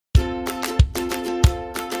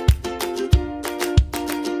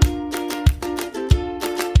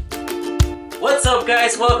up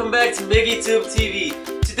guys, welcome back to MiggyTube TV.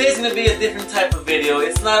 Today's gonna be a different type of video.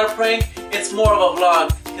 It's not a prank, it's more of a vlog.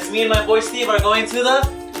 Because me and my boy Steve are going to the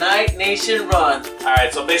Night Nation Run.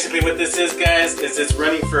 Alright, so basically what this is guys, is it's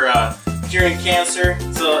running for curing cancer.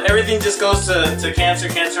 So everything just goes to cancer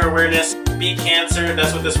awareness. Beat cancer,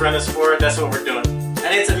 that's what this run is for, that's what we're doing.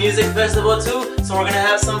 And it's a music festival too, so we're gonna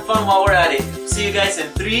have some fun while we're at it. See you guys in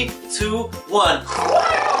 3, 2, 1.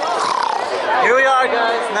 Here we are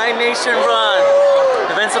guys, Night Nation Run.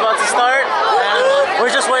 The event's about to start, and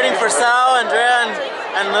we're just waiting for Sal, Andrea,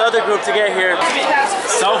 and the other group to get here.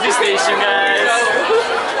 Selfie station guys.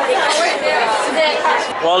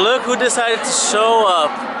 Well, look who decided to show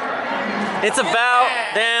up. It's about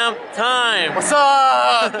damn time. What's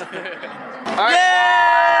up? Yeah!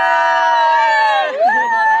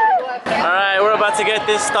 Alright, we're about to get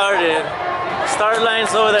this started. Start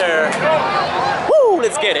line's over there. Woo!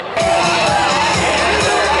 Let's get it.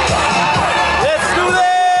 Let's do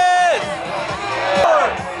this! 4,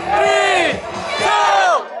 3, 2,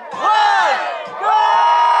 1, go!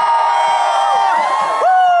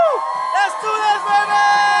 Woo! Let's do this, baby!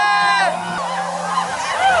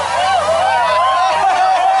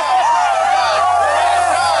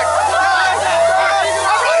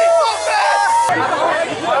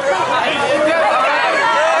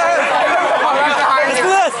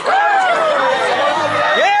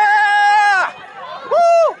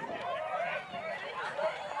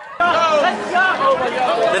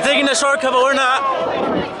 They're taking the shortcut, but we're not.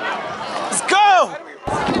 Let's go!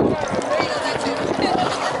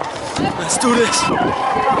 Let's do this.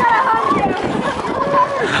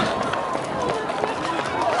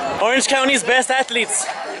 Orange County's best athletes.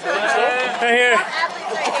 Right here.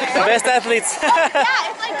 The best athletes.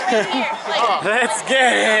 Let's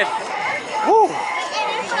get it. Woo.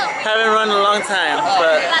 Haven't run in a long time,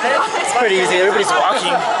 but it's pretty easy. Everybody's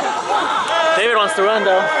walking. David wants to run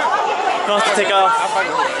though. He wants to take off.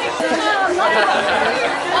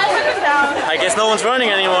 I guess no one's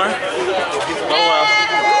running anymore. Oh well.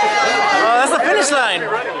 Oh, that's the finish line.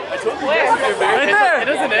 Right there. It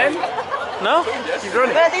doesn't end. No? Keep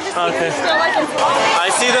running. Okay. I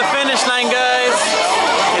see the finish line, guys.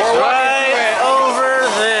 It's right over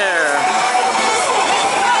there.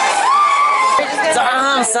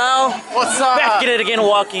 Damn, Sal. What's up? Back at it again,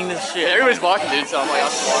 walking this shit. Yeah, everybody's walking, dude, so I'm like,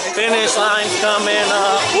 I'm walking. Finish line's coming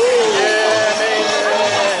up. Yeah, baby.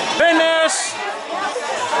 Finish!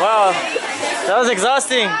 Wow, that was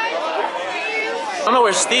exhausting. I don't know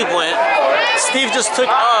where Steve went. Steve just took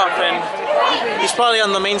off and he's probably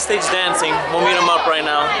on the main stage dancing. We'll meet him up right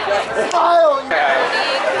now. Oh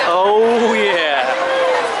yeah.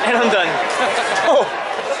 And I'm done. Oh.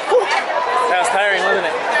 That was tiring, wasn't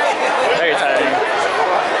it? Very tiring.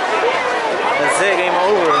 That's it, game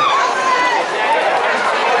over.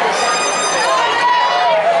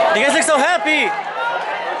 You guys look so happy!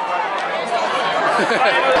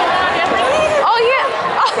 Oh yeah!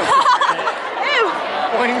 Ew!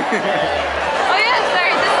 Oh yeah,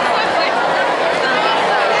 sorry, this is my point.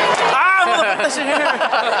 Ah, I'm gonna put that shit here!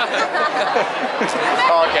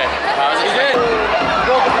 Oh, okay. You good?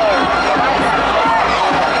 Go for it.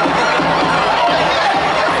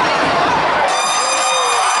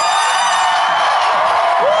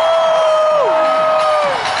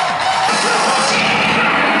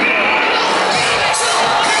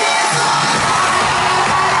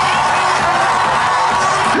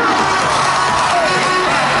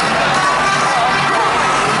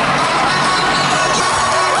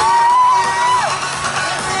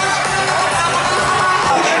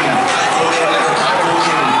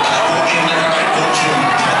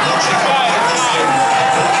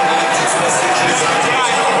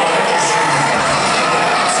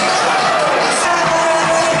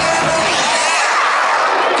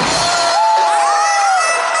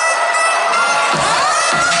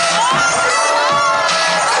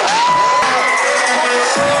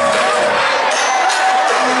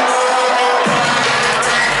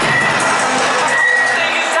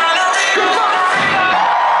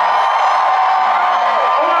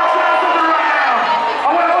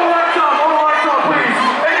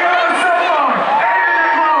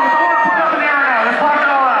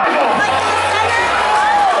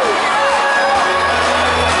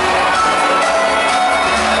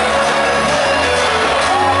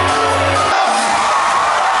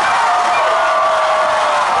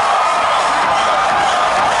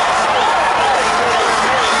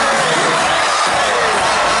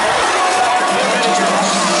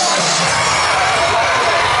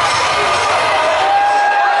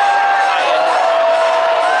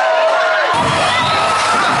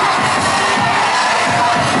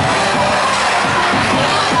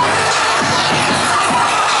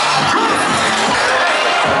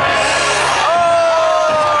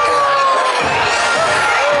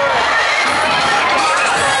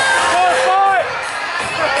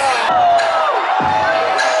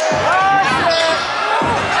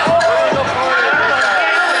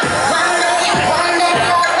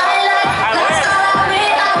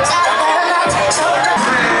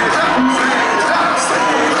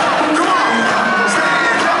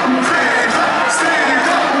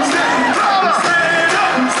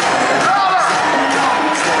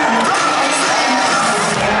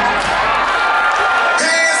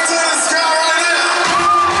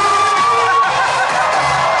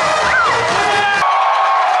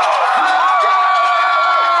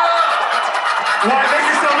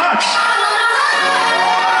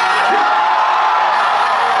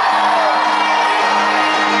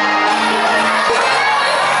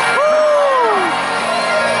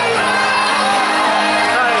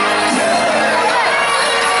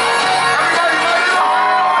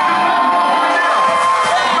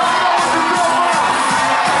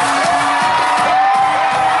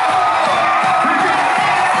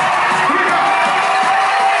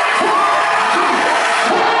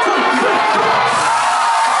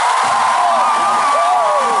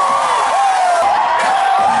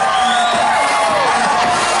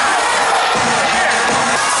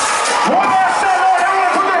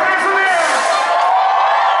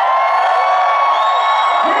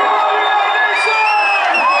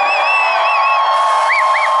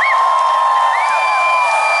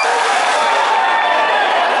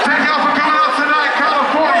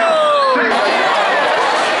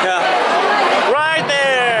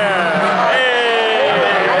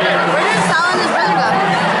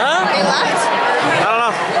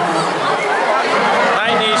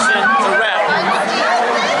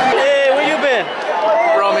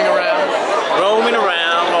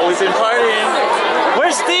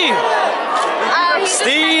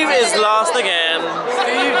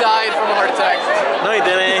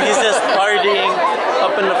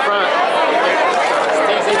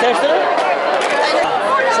 still?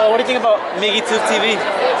 So what do you think about MiggyTube TV?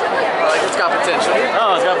 Like it's got potential.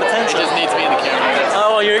 Oh, it's got It potential. just needs me in the camera.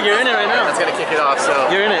 Oh, well, you're in it right now. That's gonna kick it off. So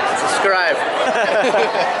You're in it. subscribe.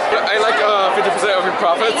 I like 50% of your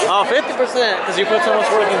profits. Oh, 50%, because you put so much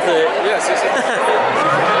work into it. Yes.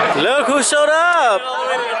 Look who showed up!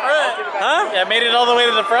 Huh? Yeah, I made it all the way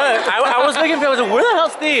to the front. I was making feel, I was like, where the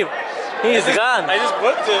hell's Steve? He's gone. I just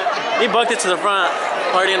booked it. He booked it to the front,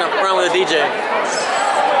 party in the front with a DJ.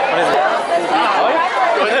 What is it?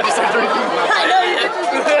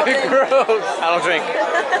 Gross. I don't drink.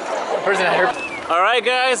 Person I heard. Alright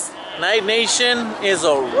guys, Night Nation is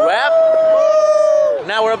a wrap.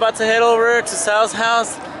 Now we're about to head over to Sal's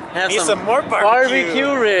house and have Need some more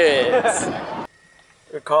barbecue. ribs.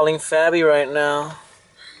 We're calling Fabi right now.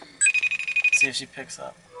 See if she picks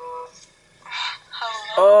up.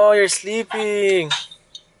 Oh, you're sleeping.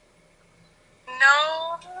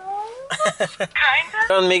 No. Kinda.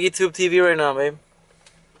 We're on MiggyTube TV right now, babe.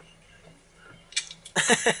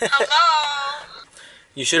 Hello.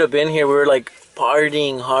 You should have been here. We were like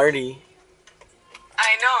partying hardy.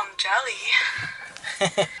 I know, I'm jelly.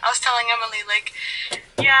 I was telling Emily, like,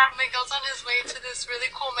 yeah, Miguel's on his way to this really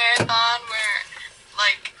cool marathon where,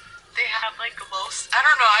 like, they have, like, I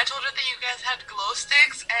don't know, I told her that you guys had glow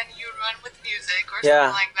sticks and you run with music or Yeah,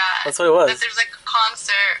 something like that. that's what it was. That there's, like, a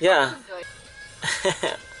concert. Yeah.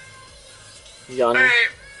 Yawning. Alright,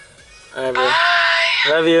 Alright, babe. bye.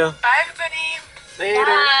 Love you. Bye, everybody. Later.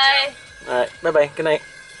 Bye. Alright, bye bye. Good night.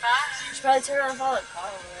 Bye. You should probably turn around and follow the car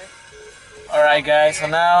over there. Alright guys, so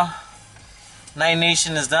now Night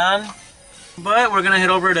Nation is done. But we're gonna head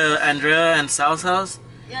over to Andrea and Sal's house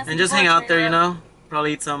and just hang out there, you know.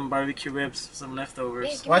 Probably eat some barbecue ribs, some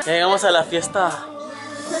leftovers. What? Hey, vamos a la fiesta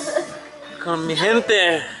con mi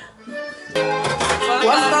gente.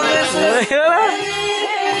 Mírala.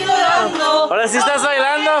 Ahora sí estás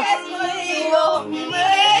bailando.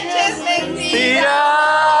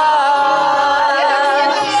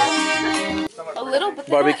 A little, but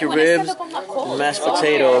Barbecue ribs, mashed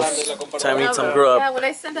potatoes. Time to eat some grub. yeah, when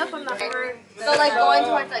I stand up, I'm not hurt. So like going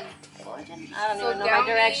towards like, I don't even know my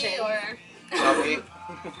direction.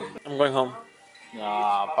 I'm going home.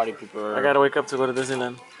 Nah, party pooper. I gotta wake up to go to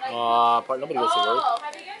Disneyland. Nobody goes to work.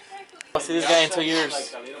 I'll see this guy in 2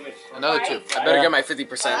 years. Another 2. I better get my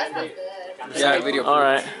 50%. Yeah, video.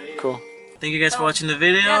 Alright, cool. Thank you guys for watching the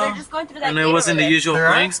video. Yeah, they're just going through that I know it wasn't the gate over usual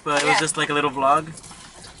pranks, but it was just like a little vlog.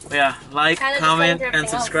 But yeah, like, Kinda just comment, like and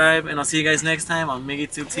everything else. subscribe, and I'll see you guys next time on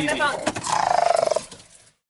MiggyTube TV. there.